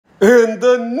In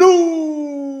the new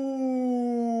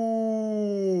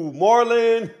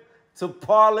Marlon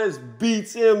Tapales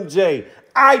beats MJ.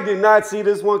 I did not see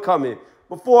this one coming.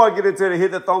 Before I get into it, hit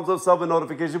the thumbs up, sub, and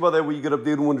notification button when you get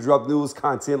updated when to drop news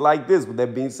content like this. With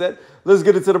that being said, let's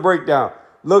get into the breakdown.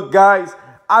 Look, guys,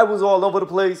 I was all over the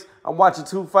place. I'm watching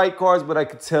two fight cards, but I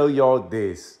could tell y'all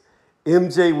this.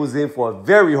 MJ was in for a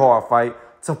very hard fight.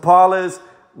 Tapales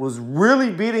was really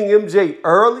beating MJ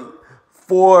early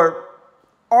for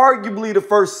arguably the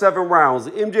first 7 rounds.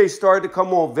 MJ started to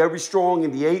come on very strong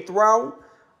in the 8th round,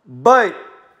 but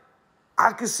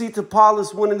I could see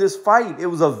Tapales winning this fight. It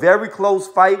was a very close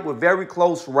fight with very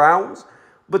close rounds,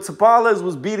 but Tapales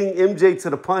was beating MJ to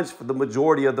the punch for the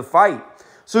majority of the fight.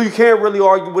 So you can't really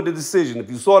argue with the decision. If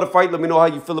you saw the fight, let me know how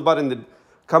you feel about it in the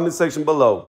comment section below.